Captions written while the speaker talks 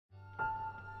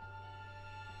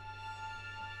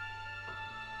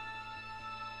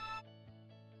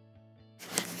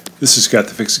This is Scott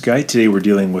the Fix-It Guy. Today we're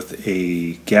dealing with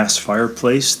a gas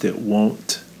fireplace that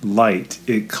won't light.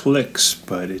 It clicks,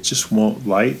 but it just won't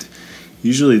light.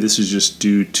 Usually this is just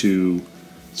due to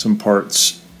some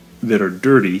parts that are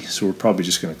dirty, so we're probably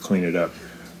just going to clean it up.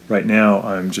 Right now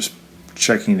I'm just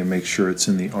checking to make sure it's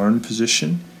in the on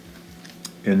position.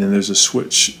 And then there's a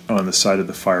switch on the side of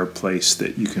the fireplace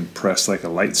that you can press like a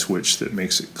light switch that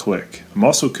makes it click. I'm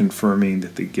also confirming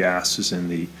that the gas is in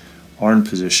the on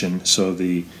position, so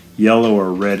the yellow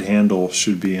or red handle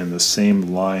should be in the same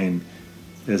line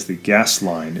as the gas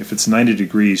line. If it's 90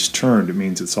 degrees turned, it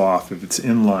means it's off. If it's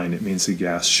in line, it means the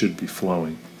gas should be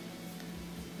flowing.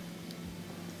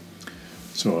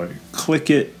 So I click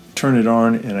it, turn it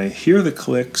on, and I hear the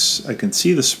clicks. I can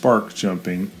see the spark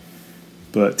jumping,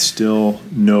 but still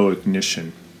no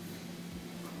ignition.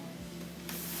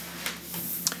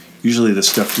 Usually this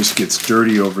stuff just gets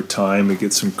dirty over time. It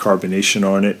gets some carbonation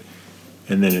on it,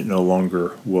 and then it no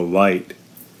longer will light.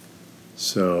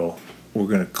 So we're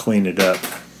going to clean it up.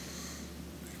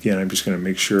 Again, I'm just going to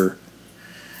make sure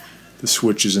the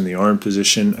switch is in the on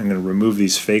position. I'm going to remove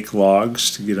these fake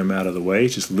logs to get them out of the way.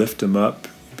 Just lift them up,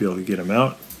 be able to get them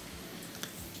out.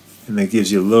 And that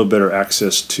gives you a little better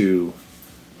access to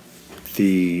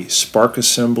the spark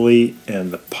assembly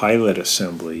and the pilot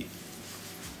assembly.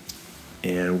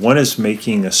 And one is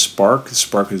making a spark. The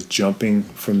spark is jumping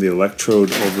from the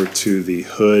electrode over to the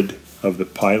hood of the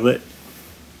pilot.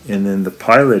 And then the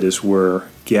pilot is where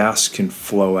gas can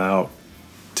flow out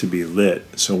to be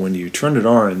lit. So when you turn it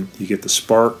on, you get the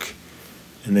spark,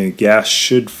 and then gas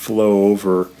should flow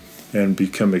over and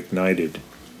become ignited.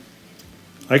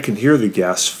 I can hear the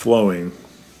gas flowing,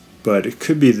 but it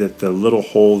could be that the little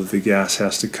hole that the gas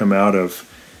has to come out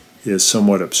of is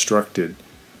somewhat obstructed.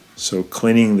 So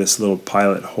cleaning this little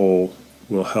pilot hole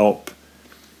will help,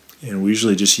 and we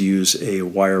usually just use a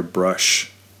wire brush.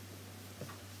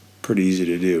 Pretty easy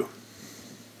to do.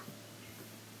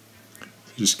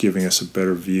 Just giving us a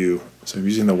better view. So I'm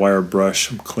using the wire brush.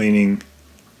 I'm cleaning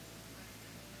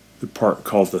the part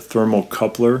called the thermal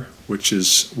coupler, which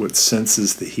is what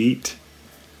senses the heat.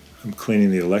 I'm cleaning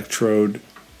the electrode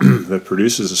that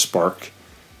produces a spark,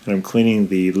 and I'm cleaning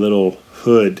the little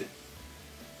hood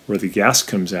where the gas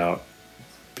comes out,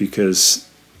 because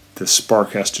the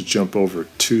spark has to jump over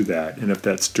to that, and if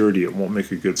that's dirty it won't make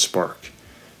a good spark.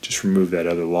 Just remove that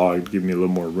other log to give me a little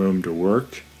more room to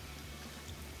work.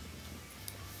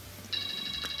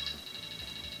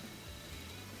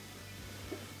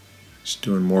 Just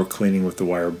doing more cleaning with the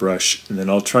wire brush, and then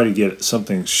I'll try to get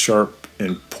something sharp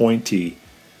and pointy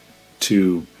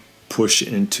to push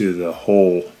into the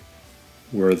hole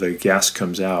where the gas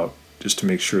comes out, just to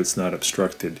make sure it's not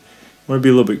obstructed. You want to be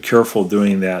a little bit careful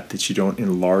doing that you don't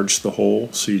enlarge the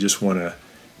hole, so you just want to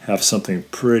have something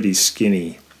pretty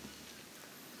skinny.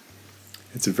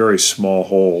 It's a very small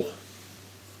hole,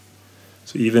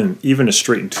 so even a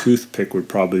straightened toothpick would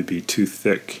probably be too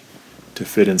thick to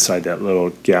fit inside that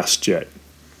little gas jet.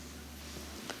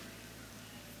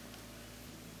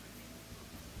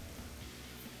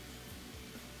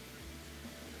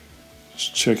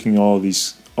 Just checking all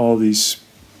these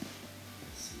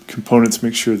components,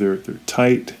 make sure they're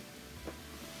tight.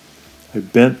 I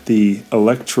bent the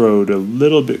electrode a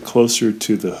little bit closer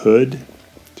to the hood,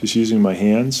 just using my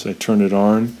hands. I turn it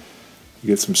on, you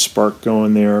get some spark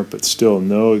going there, but still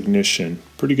no ignition.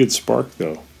 Pretty good spark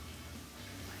though.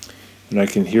 And I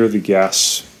can hear the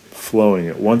gas flowing.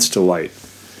 It wants to light.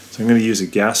 So I'm going to use a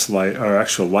gas light, or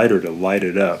actual lighter, to light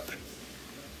it up.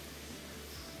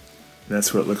 And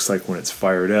that's what it looks like when it's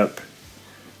fired up.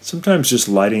 Sometimes just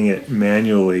lighting it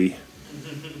manually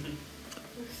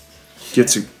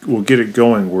will get it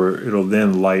going where it'll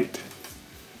then light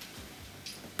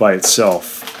by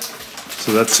itself.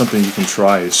 So that's something you can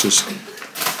try. It's just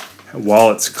while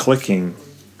it's clicking,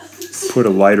 put a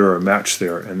lighter or a match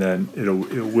there, and then it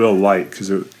will light, because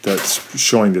that's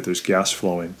showing that there's gas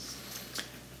flowing.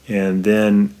 And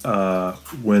then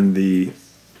when the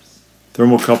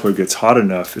thermocoupler gets hot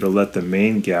enough, it'll let the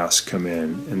main gas come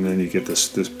in, and then you get this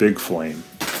big flame.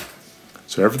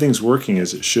 So everything's working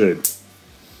as it should.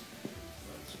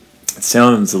 It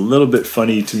sounds a little bit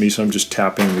funny to me, so I'm just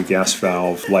tapping the gas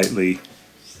valve lightly,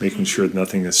 making sure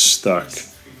nothing is stuck.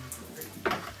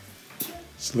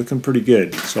 It's looking pretty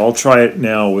good. So I'll try it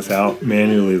now without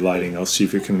manually lighting. I'll see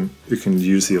if it can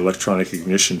use the electronic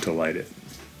ignition to light it.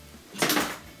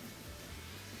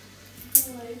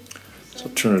 So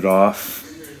I'll turn it off,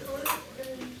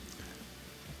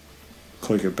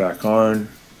 click it back on.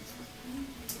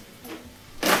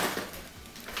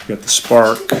 Got the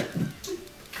spark,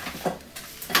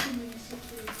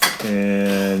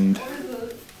 and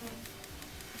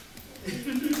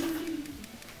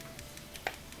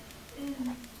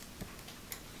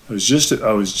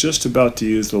I was just about to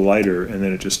use the lighter, and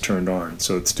then it just turned on,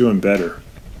 so it's doing better.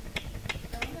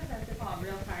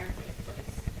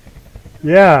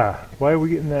 Yeah. Why are we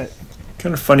getting that?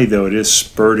 Kind of funny though, it is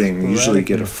spurting. We usually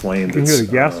get a flame You can that's hear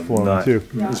the gas flowing not too.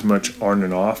 as much on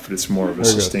and off, but it's more of a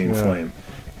There it goes, sustained yeah. flame.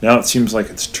 Now it seems like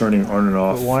it's turning on and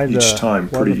off But why each time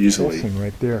why pretty the easily. pulsing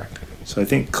right there? So I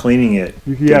think cleaning it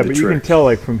Yeah, did the but you can trick. tell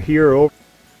like from here over.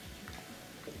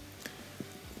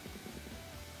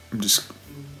 I'm just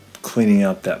cleaning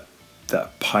out that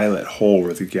pilot hole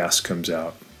where the gas comes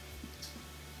out.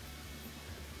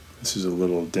 This is a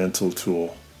little dental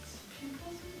tool.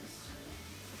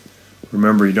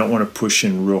 Remember, you don't want to push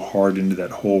in real hard into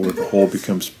that hole where the hole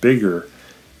becomes bigger,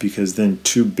 because then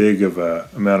too big of a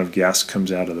amount of gas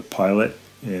comes out of the pilot,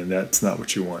 and that's not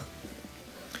what you want.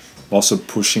 Also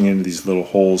pushing into these little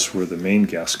holes where the main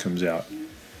gas comes out.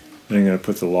 Then I'm going to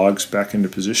put the logs back into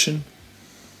position.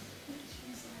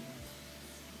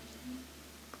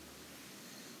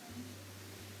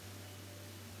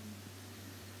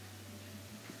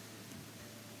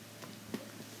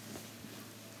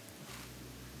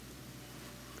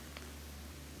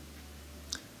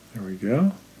 There we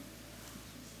go.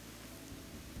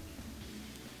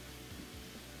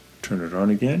 Turn it on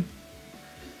again.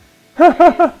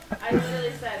 I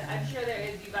literally said, I'm sure there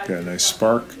is. You guys Got a just nice don't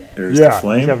spark. know it. There's Yeah, the just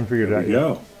flame. haven't figured it There out we yet. go.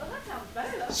 Well, that sounds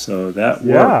better though. So that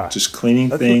Yeah. worked. Just cleaning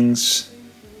That's what- things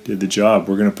did the job.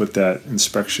 We're going to put that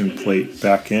inspection plate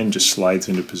back in. Just slides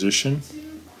into position.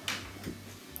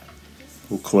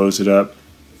 We'll close it up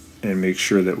and make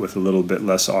sure that with a little bit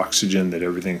less oxygen that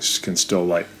everything can still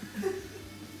light.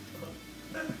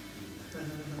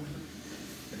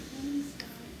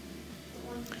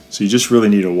 So you just really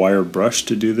need a wire brush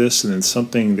to do this, and then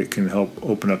something that can help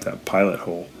open up that pilot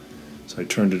hole. So I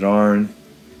turned it on,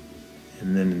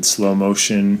 and then in slow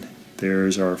motion,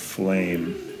 there's our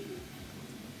flame.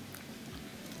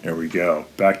 There we go,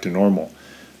 back to normal.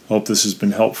 Hope this has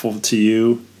been helpful to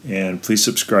you, and please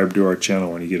subscribe to our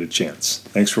channel when you get a chance.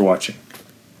 Thanks for watching.